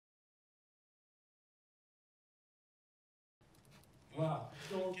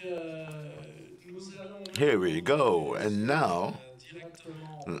Here we go. And now,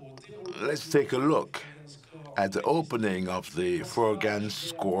 let's take a look at the opening of the Frogans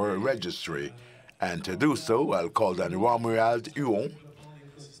Score Registry. And to do so, I'll call on Romuald Huon,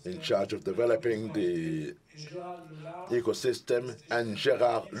 in charge of developing the ecosystem, and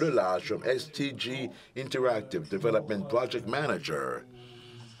Gerald Lelarge from STG Interactive, Development Project Manager,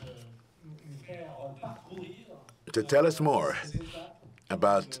 to tell us more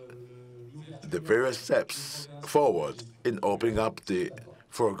about the various steps forward in opening up the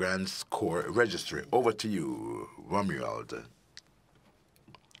Frogans Core Registry. Over to you, Romuald.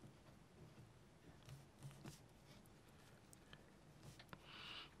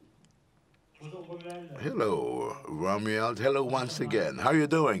 Hello, Romuald. Hello once again. How are you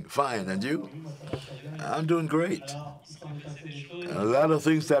doing? Fine, and you? I'm doing great. A lot of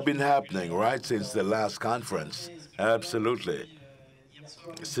things have been happening, right, since the last conference. Absolutely.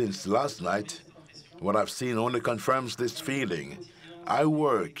 Since last night, what I've seen only confirms this feeling. I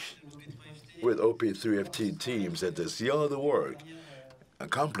work with OP3FT teams, and to see all the work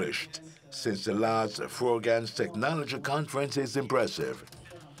accomplished since the last Frogans Technology Conference is impressive.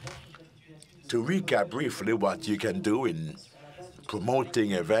 To recap briefly what you can do in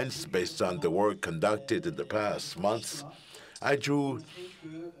promoting events based on the work conducted in the past months, I drew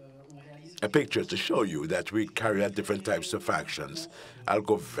a picture to show you that we carry out different types of actions. I'll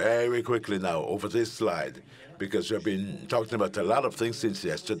go very quickly now over this slide because we've been talking about a lot of things since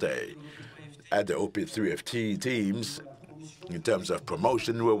yesterday. At the OP3FT teams, in terms of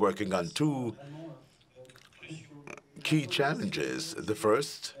promotion, we're working on two key challenges. The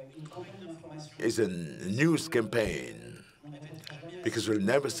first is a news campaign, because we'll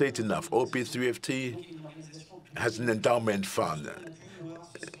never say it enough. OP3FT has an endowment fund,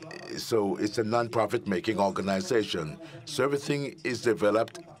 so it's a non-profit making organization. So everything is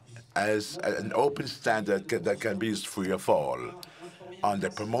developed as an open standard that can be used free of all. On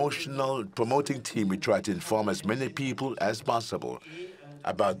the promoting team, we try to inform as many people as possible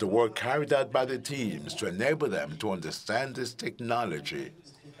about the work carried out by the teams to enable them to understand this technology.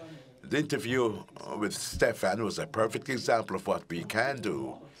 The interview with Stefan was a perfect example of what we can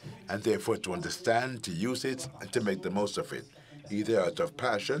do, and therefore to understand, to use it, and to make the most of it, either out of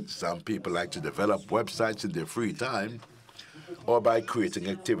passion — some people like to develop websites in their free time — or by creating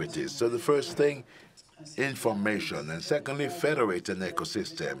activities. So the first thing, information, and secondly, federate an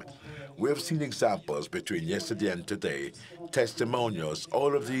ecosystem. We have seen examples between yesterday and today, testimonials,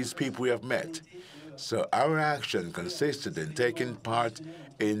 all of these people we have met. So our action consisted in taking part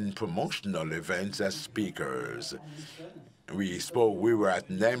in promotional events as speakers. We were at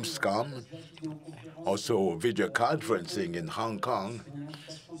NEMSCOM, also video conferencing in Hong Kong,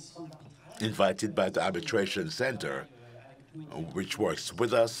 invited by the Arbitration Center, which works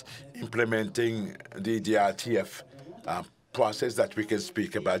with us, implementing the DRTF process that we can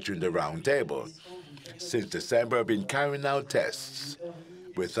speak about during the roundtable. Since December, I've been carrying out tests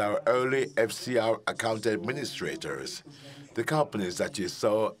with our early FCR Account Administrators, the companies that you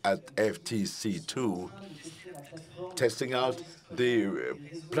saw at FTC3, testing out the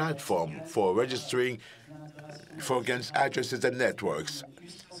platform for registering Frogans addresses and networks.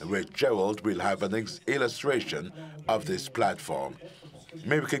 With Gerald, we'll have an illustration of this platform.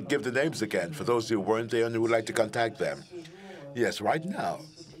 Maybe we can give the names again for those who weren't there and who would like to contact them. Yes, right now,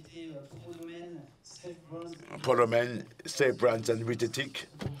 Polomen, Sabrans, and Ritetik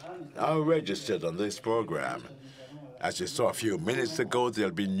are registered on this program. As you saw a few minutes ago,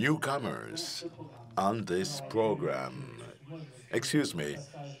 there'll be newcomers on this program. Excuse me.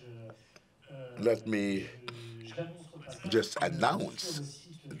 Let me just announce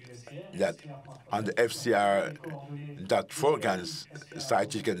that on the FCR.Frogans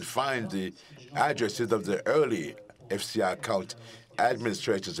site, you can find the addresses of the early FCR account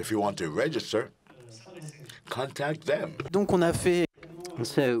administrators. If you want to register, contact them.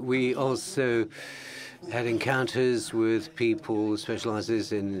 So we also had encounters with people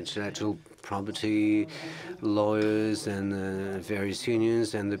specializes in intellectual property, lawyers, and various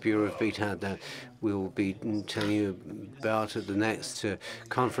unions, and the Bureau of BTAD that we'll be telling you about at the next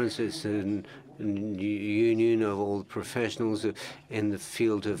conference. It's a union of all professionals in the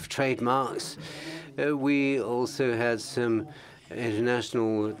field of trademarks. We also had some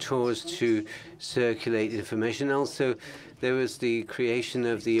international tours to circulate information. Also, there was the creation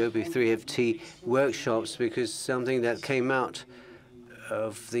of the OP3FT workshops, because something that came out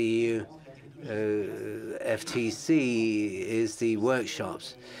of the FTC is the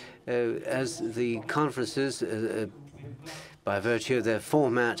workshops. As the conferences, by virtue of their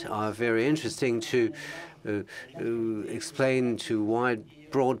format, are very interesting to explain to wide,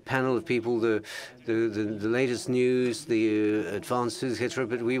 broad panel of people the latest news, the advances, etc.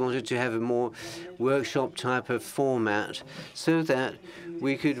 But we wanted to have a more workshop type of format so that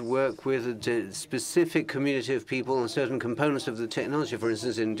we could work with a specific community of people on certain components of the technology. For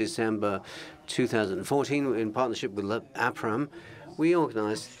instance, in December 2014, in partnership with APRAM, we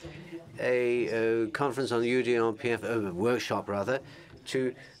organized a conference on UDRPF, a workshop rather,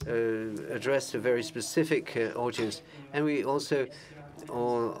 to address a very specific audience. And we also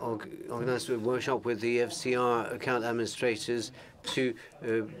organized a workshop with the FCR Account Administrators to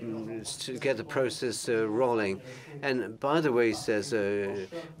get the process rolling. And by the way, says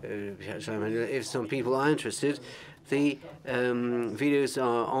if some people are interested, the videos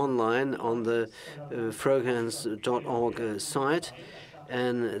are online on the frogans.org site.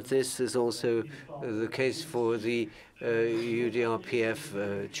 And this is also the case for the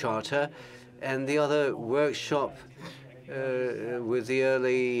UDRPF charter. And the other workshop with the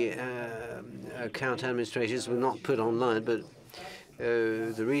early account administrators were not put online, but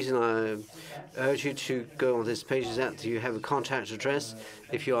the reason I urge you to go on this page is that you have a contact address.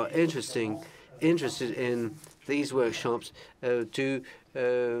 If you are interested in these workshops, do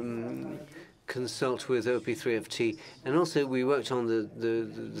consult with OP3FT. And also we worked on the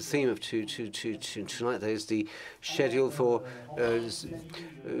theme of tonight. There's the schedule for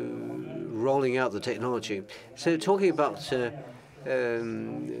rolling out the technology. So talking about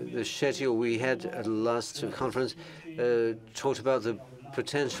the schedule we had at the last conference, talked about the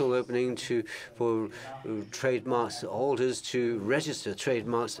potential opening for trademarks holders to register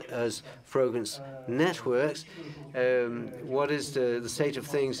trademarks as Frogans networks. What is the state of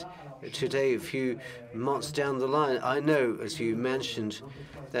things today, a few months down the line? I know, as you mentioned,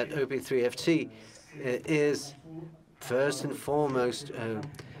 that OP3FT is first and foremost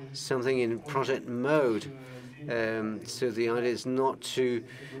something in project mode. So the idea is not to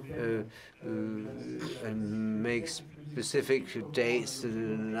make specific dates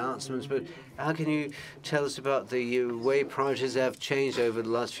and announcements, but how can you tell us about the way priorities have changed over the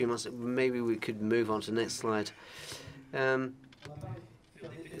last few months? Maybe we could move on to the next slide.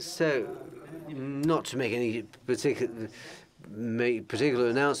 So, not to make any particular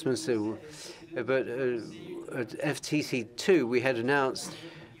announcements, but at FTC3, we had announced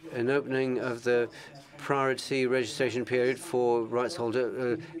an opening of the priority registration period for rights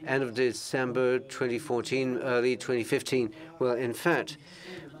holder end of December 2014, early 2015. Well, in fact,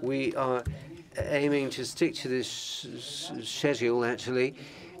 we are aiming to stick to this schedule, actually,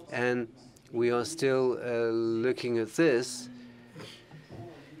 and we are still looking at this.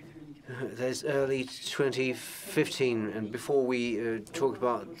 There's early 2015, and before we talk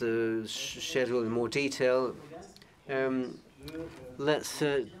about the schedule in more detail, let's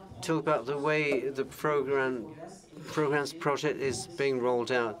talk about the way the Frogans project is being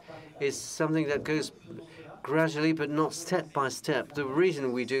rolled out. It's something that goes gradually, but not step by step. The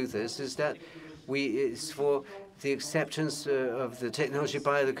reason we do this is that it's for the acceptance of the technology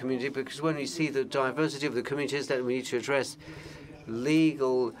by the community, because when we see the diversity of the communities that we need to address,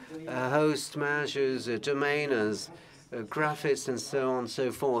 legal, host managers, domainers, graphics, and so on and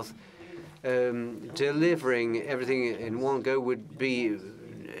so forth, delivering everything in one go would be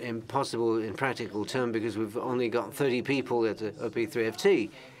impossible in practical terms because we've only got 30 people at the OP3FT.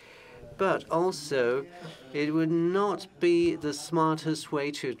 But also, it would not be the smartest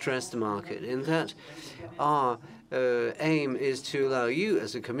way to address the market, in that our aim is to allow you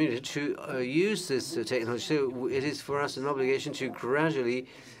as a community to use this technology. So it is for us an obligation to gradually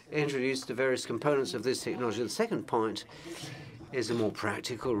introduce the various components of this technology. The second point is a more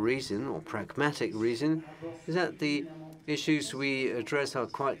practical reason, or pragmatic reason, is that the issues we address are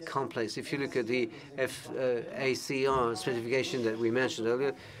quite complex. If you look at the ACR specification that we mentioned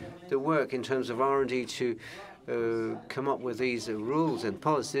earlier, the work in terms of R&D to come up with these rules and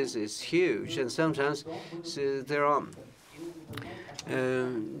policies is huge, and sometimes there are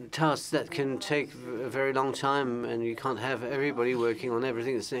tasks that can take a very long time, and you can't have everybody working on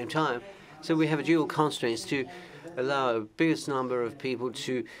everything at the same time. So we have a dual constraints to allow a biggest number of people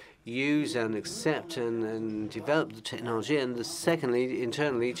to use and accept and develop the technology, and secondly,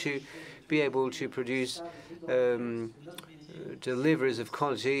 internally, to be able to produce deliveries of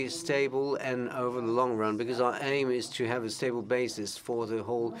quality, stable, and over the long run, because our aim is to have a stable basis for the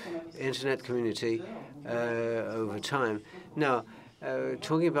whole internet community over time. Now,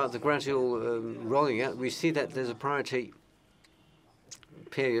 talking about the gradual rolling out, we see that there's a priority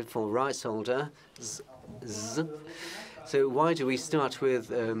period for rights holders. So why do we start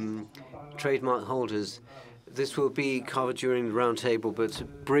with trademark holders? This will be covered during the roundtable, but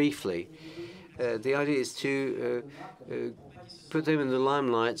briefly, the idea is to put them in the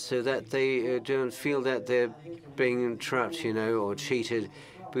limelight so that they don't feel that they're being trapped, or cheated.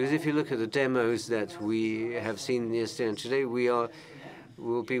 Because if you look at the demos that we have seen yesterday and today,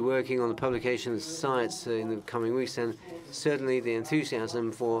 we'll be working on the publication of sites in the coming weeks, and certainly the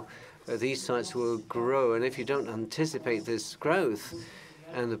enthusiasm for these sites will grow. And if you don't anticipate this growth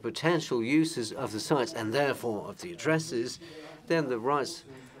and the potential uses of the sites and therefore of the addresses, then the rights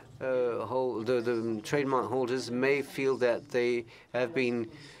the trademark holders may feel that they have been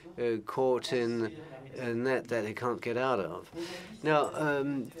caught in a net that they can't get out of. Now,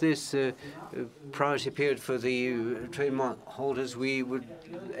 this priority period for the trademark holders, we would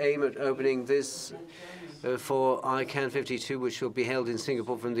aim at opening this for ICANN 52, which will be held in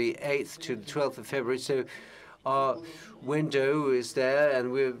Singapore from the 8th to the 12th of February. So our window is there,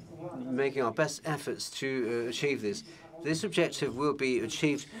 and we're making our best efforts to achieve this. This objective will be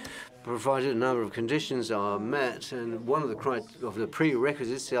achieved provided a number of conditions are met, and one of the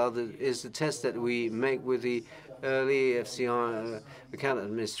prerequisites is the test that we make with the early FCR account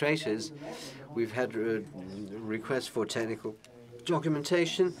administrators. We've had requests for technical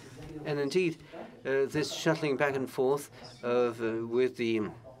documentation, and indeed, this shuttling back and forth with the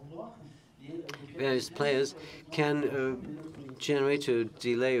various players can generate a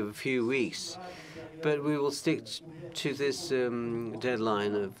delay of a few weeks. But we will stick to this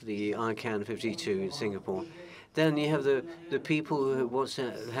deadline of the ICANN 52 in Singapore. Then you have the people who want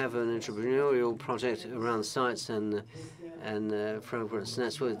to have an entrepreneurial project around sites and Frogans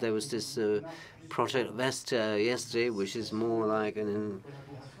Network. There was this project Vesta yesterday, which is more like a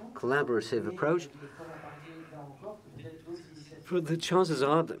collaborative approach. But the chances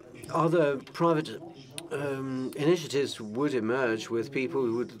are that other private initiatives would emerge with people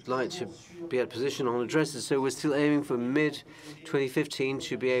who would like to be at position on addresses. So we're still aiming for mid-2015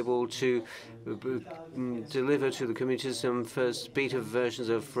 to be able to deliver to the community some first beta versions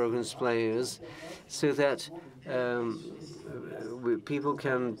of Frogans players, so that people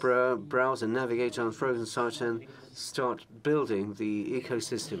can browse and navigate on Frogans site and start building the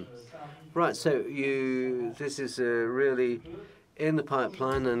ecosystem. Right. So this is really in the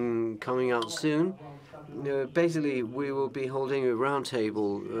pipeline and coming out soon. Basically, we will be holding a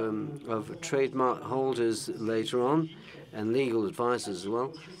roundtable of trademark holders later on, and legal advisors as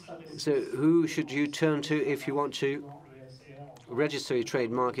well. So who should you turn to if you want to register your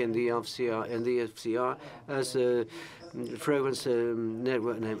trademark in the FCR as a Frogans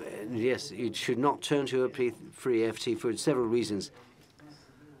network name? Yes, you should not turn to OP3FT for several reasons.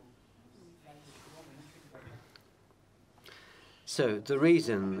 So the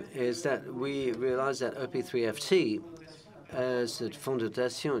reason is that we realize that OP3FT, as a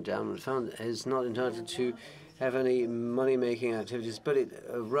fondation, endowment fund, is not entitled to have any money-making activities, but it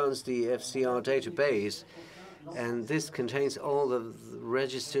runs the FCR database, and this contains all the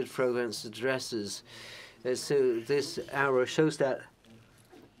registered Frogans addresses. So this arrow shows that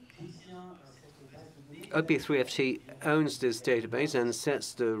OP3FT owns this database and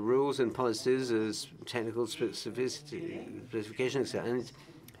sets the rules and policies as technical specifications, and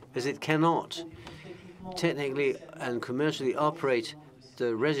as it cannot technically and commercially operate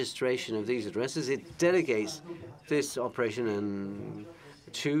the registration of these addresses, it delegates this operation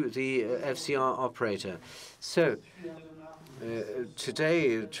to the FCR operator. So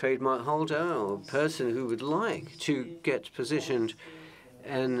today, a trademark holder or person who would like to get positioned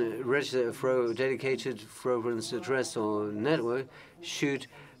and register a dedicated Frogans address or network should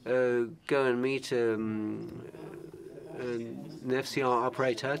go and meet an FCR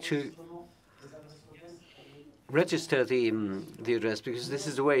operator to register the address, because this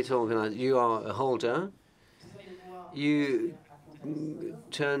is the way it's organized. You are a holder. You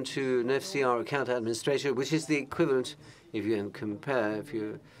turn to an FCR Account Administrator, which is the equivalent, if you can compare,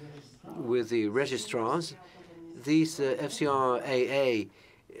 with the registrars. These FCR AA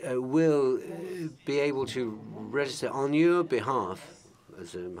will be able to register on your behalf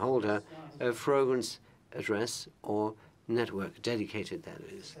as a holder a Frogans address or network, dedicated that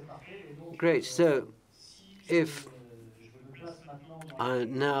is. Great. So if I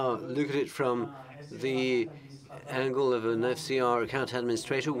now look at it from the angle of an FCR account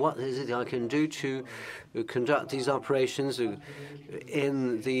administrator, what is it I can do to conduct these operations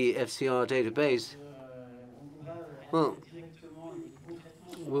in the FCR database? Well,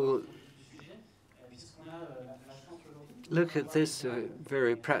 we'll look at this in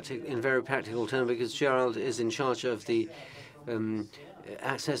very practical terms, because Gerald is in charge of the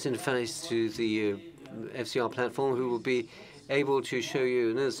access interface to the FCR platform, who will be able to show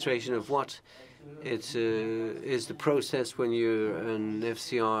you an illustration of what It is the process when you're an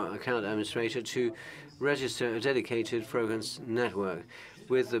FCR account administrator to register a dedicated Frogans network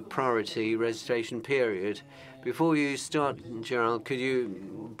with the priority registration period. Before you start, Gerald, could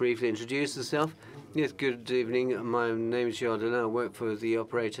you briefly introduce yourself? Yes, good evening. My name is Gerald Lelarge. I work for the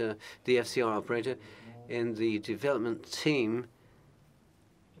operator, the FCR operator, in the development team,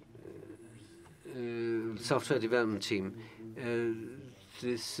 software development team.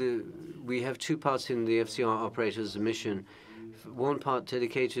 We have two parts in the FCR operator's mission. One part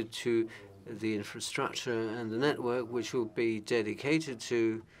dedicated to the infrastructure and the network, which will be dedicated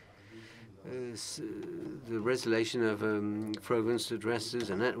to the resolution of Frogans addresses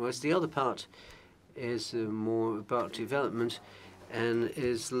and networks. The other part is more about development and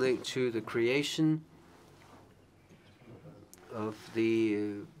is linked to the creation of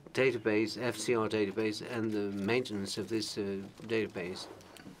the database, FCR database, and the maintenance of this database.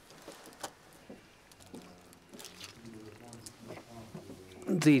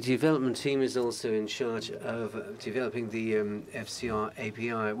 The development team is also in charge of developing the FCR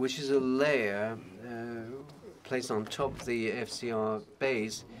API, which is a layer placed on top of the FCR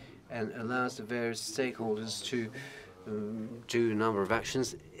base and allows the various stakeholders to do a number of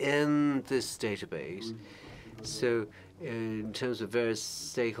actions in this database. So in terms of various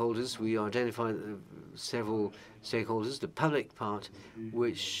stakeholders, we identified several stakeholders. The public part,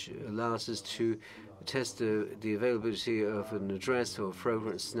 which allows us to test the availability of an address or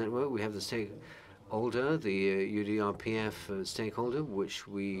Frogans network. We have the stakeholder, the UDRPF stakeholder, which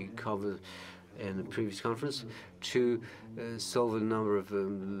we covered in the previous conference, to solve a number of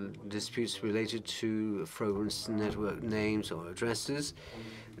disputes related to Frogans network names or addresses.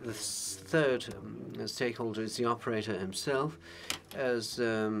 The third stakeholder is the operator himself, as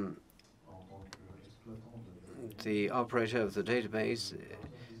the operator of the database.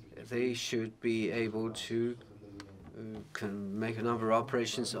 They should be able to can make a number of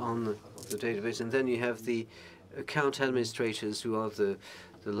operations on the database. And then you have the account administrators, who are the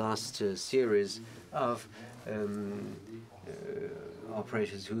last series of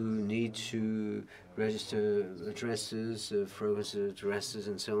operators who need to register addresses, Frogans addresses,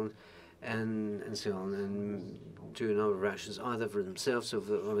 and so on, and so on, and do a number of actions either for themselves or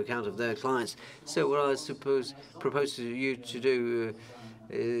on account of their clients. So what I propose to you to do,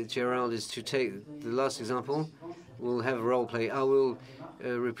 Gerald, is to take the last example. We'll have a role play. I will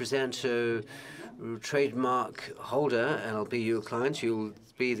represent a trademark holder, and I'll be your client. You'll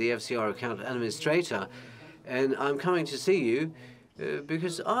be the FCR Account Administrator. And I'm coming to see you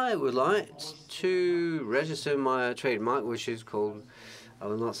because I would like to register my trademark, which is called, I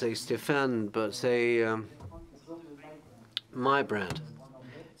will not say Stefan, but say my brand.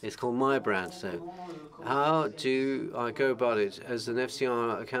 It's called my brand. So how do I go about it? As an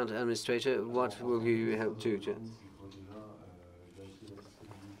FCR account administrator, what will you help do?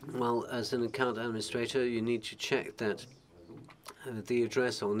 Well, as an account administrator, you need to check that the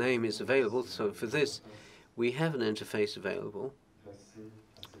address or name is available. So for this, we have an interface available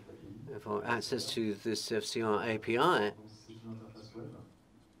for access to this FCR API.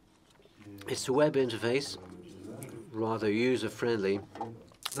 It's a web interface, rather user-friendly,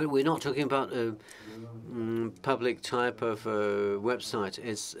 but we're not talking about a public type of website.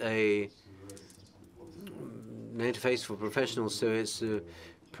 It's an interface for professionals, so it's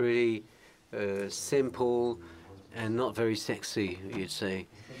pretty simple and not very sexy, you'd say.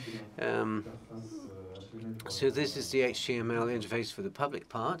 So this is the HTML interface for the public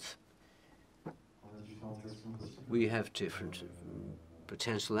part. We have different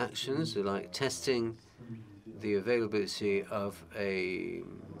potential actions, like testing the availability of a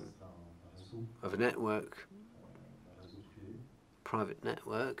network, private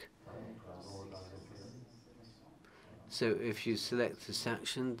network. So if you select this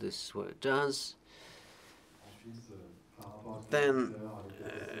action, this is what it does. Then,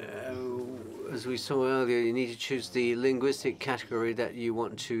 as we saw earlier, you need to choose the linguistic category that you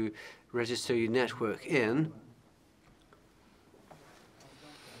want to register your network in.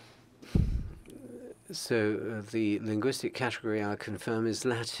 So the linguistic category, I confirm, is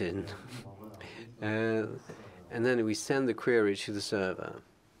Latin. And then we send the query to the server.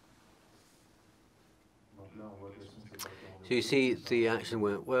 So you see the action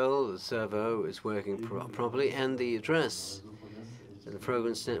went well, the server is working properly, and the address of the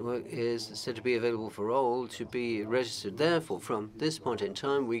Frogans network is said to be available for all to be registered. Therefore, from this point in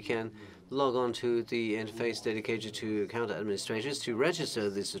time, we can log on to the interface dedicated to account administrators to register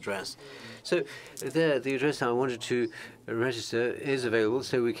this address. So there, the address I wanted to register is available,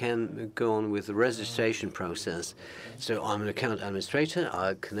 so we can go on with the registration process. So I'm an account administrator.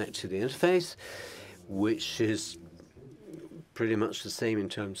 I connect to the interface, which is pretty much the same in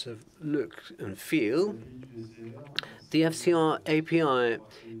terms of look and feel. The FCR API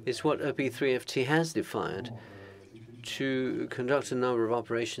is what OP3FT has defined to conduct a number of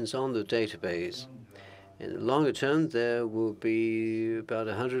operations on the database. In the longer term, there will be about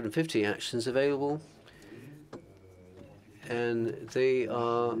 150 actions available, and they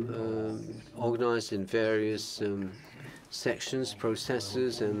are organized in various sections,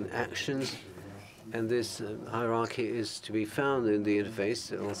 processes, and actions. And this hierarchy is to be found in the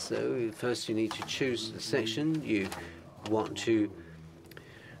interface also. First, you need to choose the section. You want to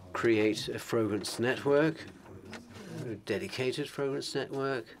create a Frogans network, a dedicated Frogans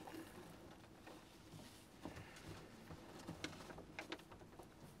network.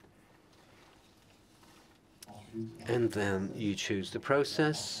 And then you choose the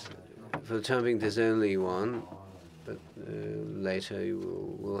process. For the time being, there's only one, but later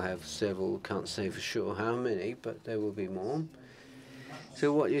you will have several. Can't say for sure how many, but there will be more.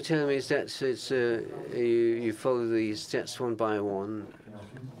 So what you're telling me is that it's you follow the steps one by one,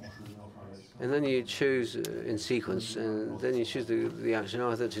 and then you choose in sequence, and then you choose the action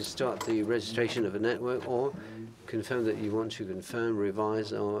either to start the registration of a network or confirm that you want to confirm,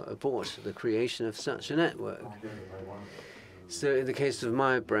 revise, or abort the creation of such a network. So in the case of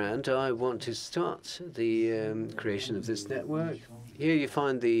my brand, I want to start the creation of this network. Here you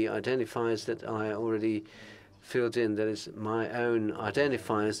find the identifiers that I already filled in. That is my own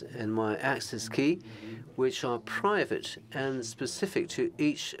identifiers and my access key, which are private and specific to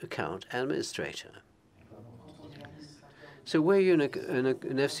each account administrator. So where you're an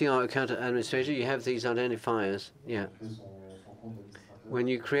FCR account administrator, you have these identifiers. Yeah. When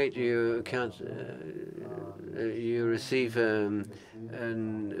you create your account, you receive an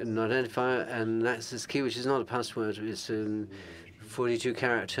identifier and an access key, which is not a password. It's a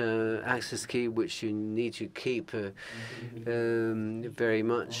 42-character access key, which you need to keep very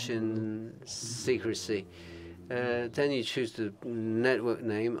much in secrecy. Then you choose the network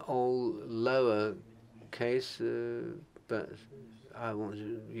name, all lowercase, but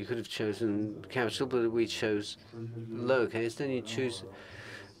you could have chosen capital, but we chose lowercase. Then you choose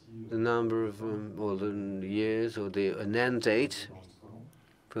the number of, or the years, or an end date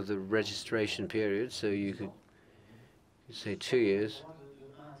for the registration period. So you could say 2 years.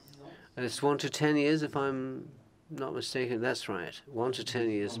 And it's 1 to 10 years, if I'm not mistaken. That's right, 1 to 10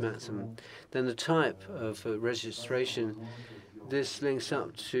 years maximum. Then the type of registration. This links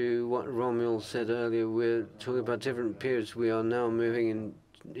up to what Romuald said earlier. We're talking about different periods. We are now moving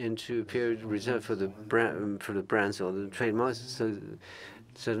into a period reserved for the brands or the trademarks. So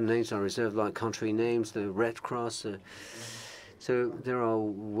certain names are reserved, like country names, the Red Cross. So there are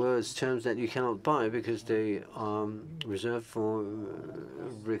words, terms that you cannot buy because they are reserved for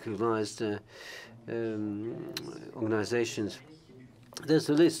recognized organizations. There's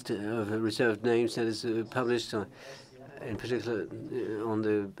a list of reserved names that is published in particular on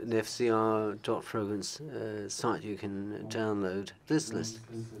the FCR.Frogans site. You can download this list.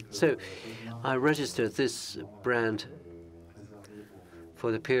 So I registered this brand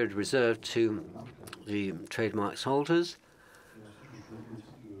for the period reserved to the trademarks holders,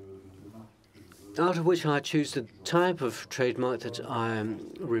 out of which I choose the type of trademark that I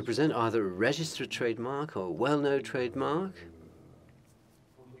represent, either a registered trademark or a well-known trademark.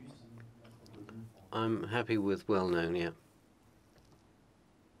 I'm happy with well-known, yeah.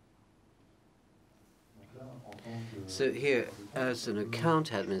 So here, as an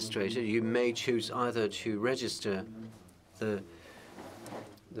account administrator, you may choose either to register the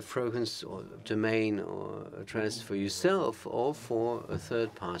Frogans or domain or address for yourself or for a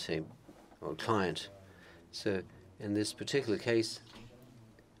third party or client. So in this particular case,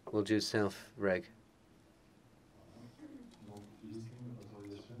 we'll do self-reg.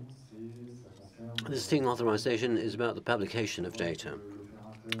 The listing authorization is about the publication of data.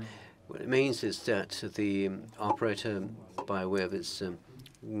 What it means is that the operator, by way of its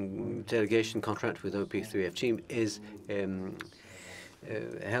delegation contract with OP3FT, is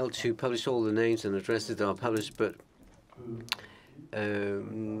held to publish all the names and addresses that are published, but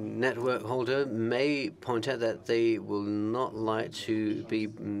network holder may point out that they will not like to be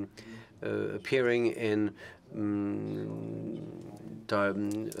appearing in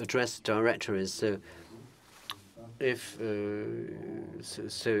address directories. So if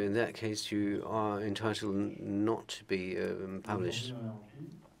so in that case, you are entitled not to be published.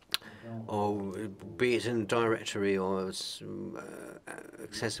 or be it in a directory or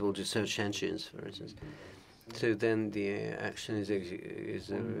accessible to search engines, for instance. So then the action is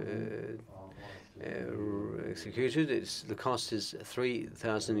executed. The cost is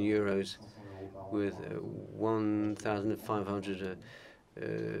 3,000 euros with 1,500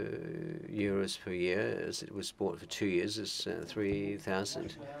 euros per year, as it was bought for 2 years. It's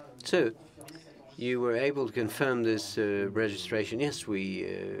 3,000. So you were able to confirm this registration. Yes,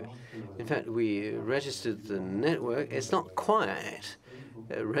 in fact, we registered the network. It's not quite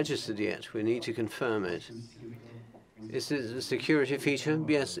registered yet. We need to confirm it. Is this a security feature?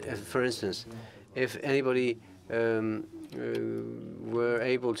 Yes. For instance, if anybody were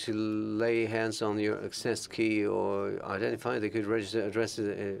able to lay hands on your access key or identify, they could register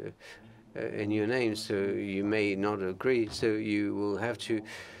addresses in your name, so you may not agree. So you will have to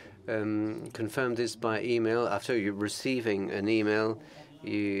confirm this by email after you're receiving an email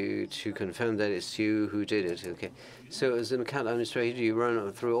to confirm that it's you who did it. Okay. So as an account administrator, you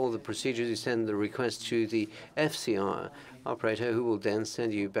run through all the procedures. You send the request to the FCR operator, who will then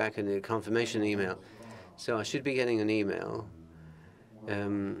send you back a confirmation email. So I should be getting an email.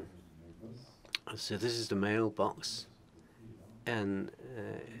 So this is the mailbox, and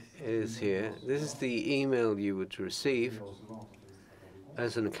it is here. This is the email you would receive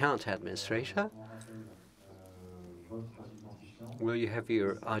as an account administrator, where you have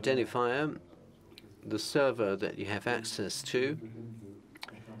your identifier, the server that you have access to,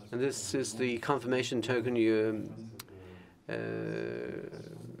 and this is the confirmation token you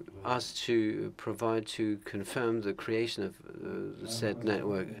asked to provide to confirm the creation of the said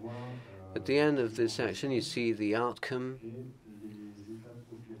network. At the end of this action, you see the outcome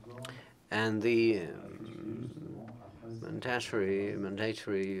and the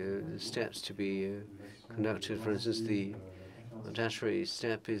mandatory steps to be conducted. For instance, the mandatory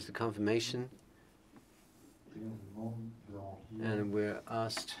step is the confirmation, and we're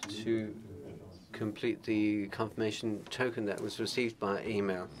asked to complete the confirmation token that was received by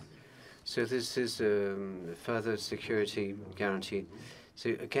email. So this is a further security guarantee. So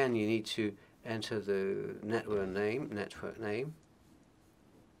again, you need to enter the network name.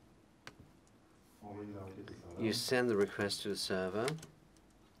 You send the request to the server,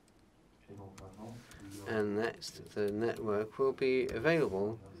 and next the network will be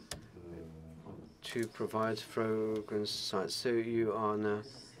available to provide Frogans sites. So you are now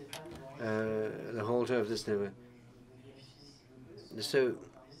the holder of this network. So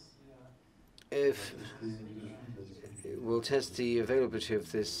if we'll test the availability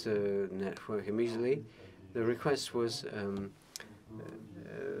of this network immediately, the request was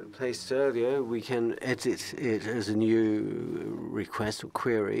placed earlier. We can edit it as a new request or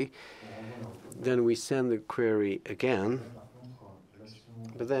query. Then we send the query again.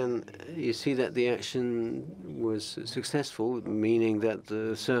 But then you see that the action was successful, meaning that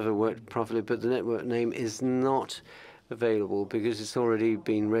the server worked properly, but the network name is not available because it's already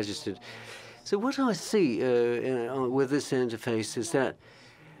been registered. So what I see with this interface is that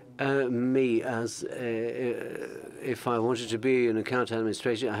me, as if I wanted to be an account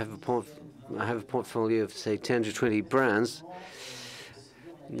administrator, I have a portfolio of, say, 10 to 20 brands.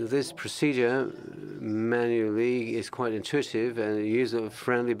 This procedure manually is quite intuitive and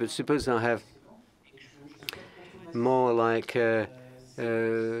user-friendly, but suppose I have more like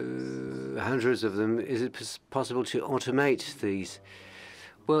hundreds of them. Is it possible to automate these?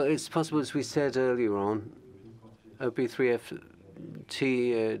 Well, it's possible, as we said earlier on.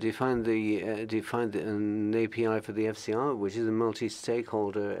 OP3FT defined an API for the FCR, which is a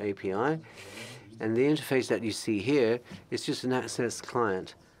multi-stakeholder API. And the interface that you see here is just an access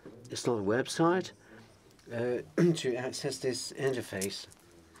client. It's not a website. To access this interface,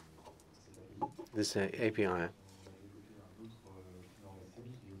 this API.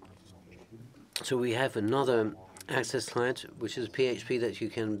 So we have another access client, which is PHP that you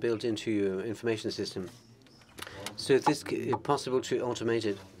can build into your information system. So this is possible to automate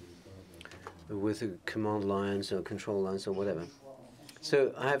it with command lines or control lines or whatever.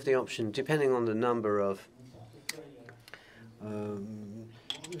 So I have the option, depending on the number of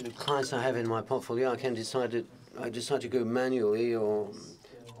clients I have in my portfolio, I can decide to go manually or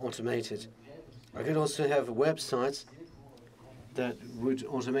automate it. I could also have websites that would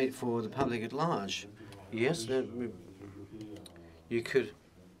automate for the public at large. Yes, you could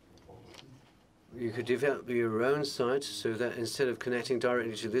develop your own site so that instead of connecting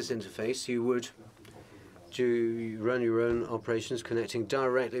directly to this interface, you would run your own operations connecting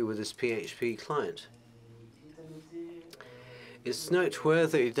directly with this PHP client. It's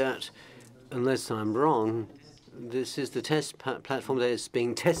noteworthy that, unless I'm wrong, this is the test platform that is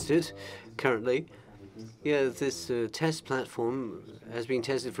being tested currently. Yeah, this test platform has been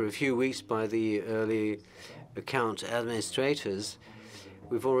tested for a few weeks by the early account administrators.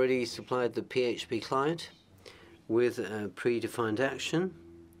 We've already supplied the PHP client with a predefined action.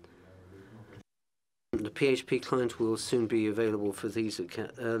 The PHP client will soon be available for these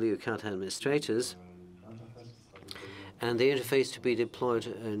early account administrators. And the interface to be deployed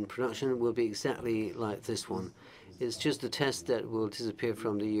in production will be exactly like this one. It's just a test that will disappear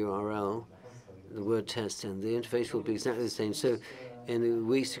from the URL, the word test, and the interface will be exactly the same. So in the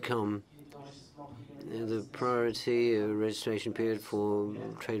weeks to come, the priority registration period for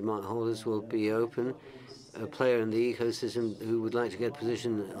trademark holders will be open. A player in the ecosystem who would like to get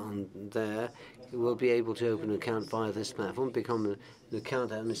position on there will be able to open an account via this platform, become an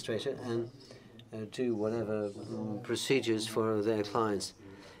account administrator, and do whatever procedures for their clients.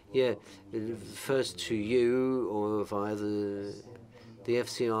 Yeah, first to you or via the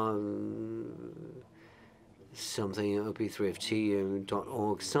FCR something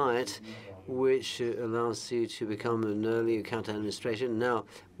op3ft.org site, which allows you to become an early account administrator. Now,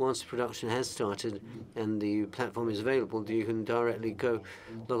 once production has started and the platform is available, you can directly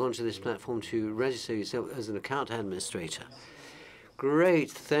log onto this platform to register yourself as an account administrator. Great,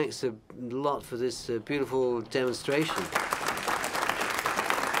 thanks a lot for this beautiful demonstration.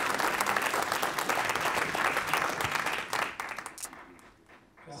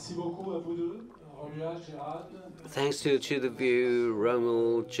 Thanks to the view,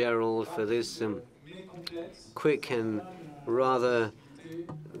 Romuald, Gerald, for this quick and rather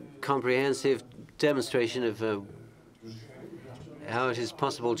comprehensive demonstration of how it is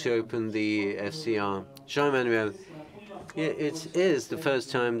possible to open the FCR. Jean-Emmanuel, yeah, it is the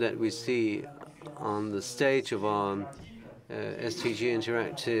first time that we see on the stage of our STG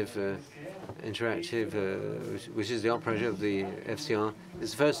Interactive, which is the operator of the FCR.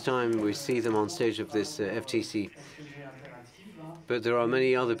 It's the first time we see them on stage of this FTC. But there are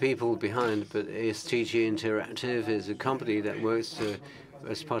many other people behind. But STG Interactive is a company that works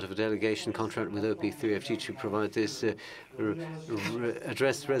as part of a delegation contract with OP3FT to provide this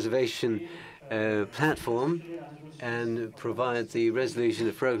address reservation platform and provide the resolution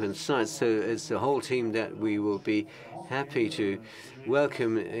of Frogans sites. So it's a whole team that we will be happy to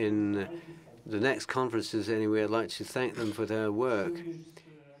welcome in the next conferences. Anyway, I'd like to thank them for their work.